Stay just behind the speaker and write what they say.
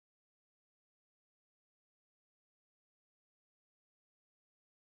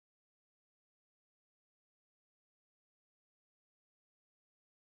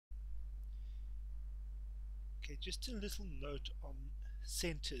Okay, just a little note on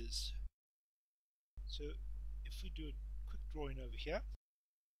centers. So if we do a quick drawing over here,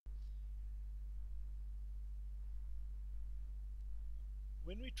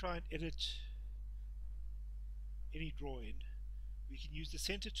 when we try and edit any drawing, we can use the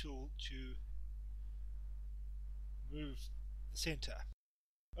center tool to move the center.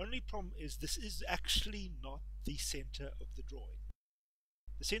 Only problem is this is actually not the center of the drawing.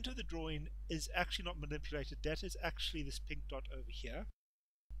 The center of the drawing is actually not manipulated. That is actually this pink dot over here.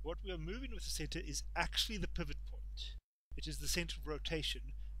 What we are moving with the center is actually the pivot point. It is the center of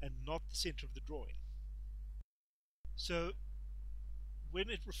rotation and not the center of the drawing. So when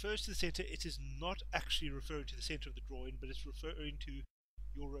it refers to the center, it is not actually referring to the center of the drawing, but it's referring to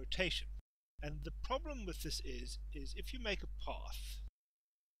your rotation. And the problem with this is if you make a path,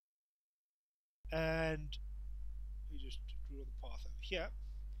 and we just draw the path over here,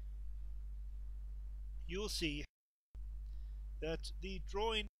 you'll see that the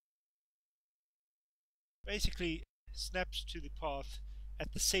drawing basically snaps to the path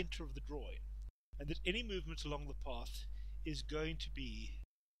at the center of the drawing, and that any movement along the path is going to be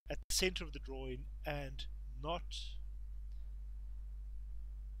at the center of the drawing and not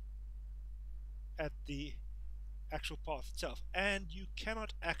at the actual path itself. And you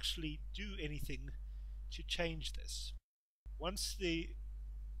cannot actually do anything to change this. Once the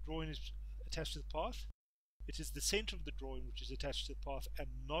drawing is attached to the path, it is the center of the drawing which is attached to the path and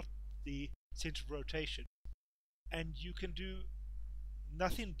not the center of rotation, and you can do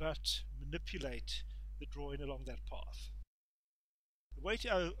nothing but manipulate the drawing along that path. The way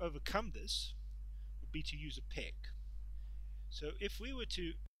to overcome this would be to use a peg. So if we were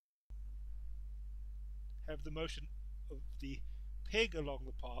to have the motion of the peg along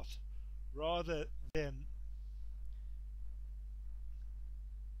the path rather than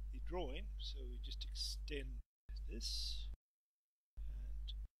the drawing, so we just extend this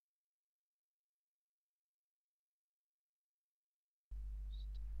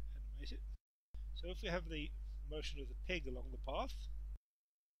and animate it. So if we have the motion of the peg along the path,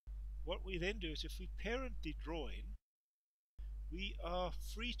 what we then do is if we parent the drawing, we are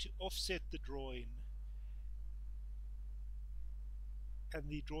free to offset the drawing and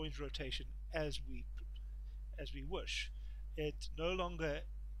the drawing's rotation as we wish. It no longer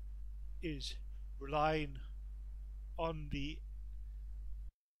is relying on the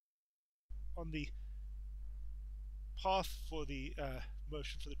path for the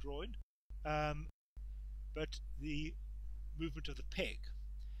motion for the drawing, but the movement of the peg.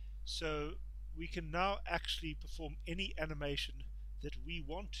 So we can now actually perform any animation that we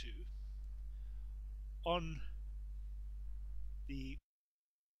want to on the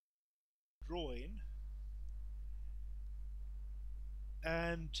drawing,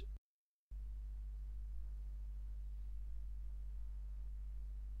 and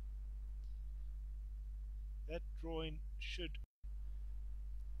that drawing should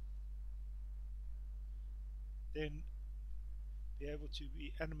then be able to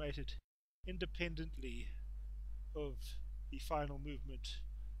be animated independently of the final movement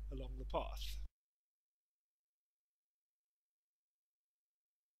along the path.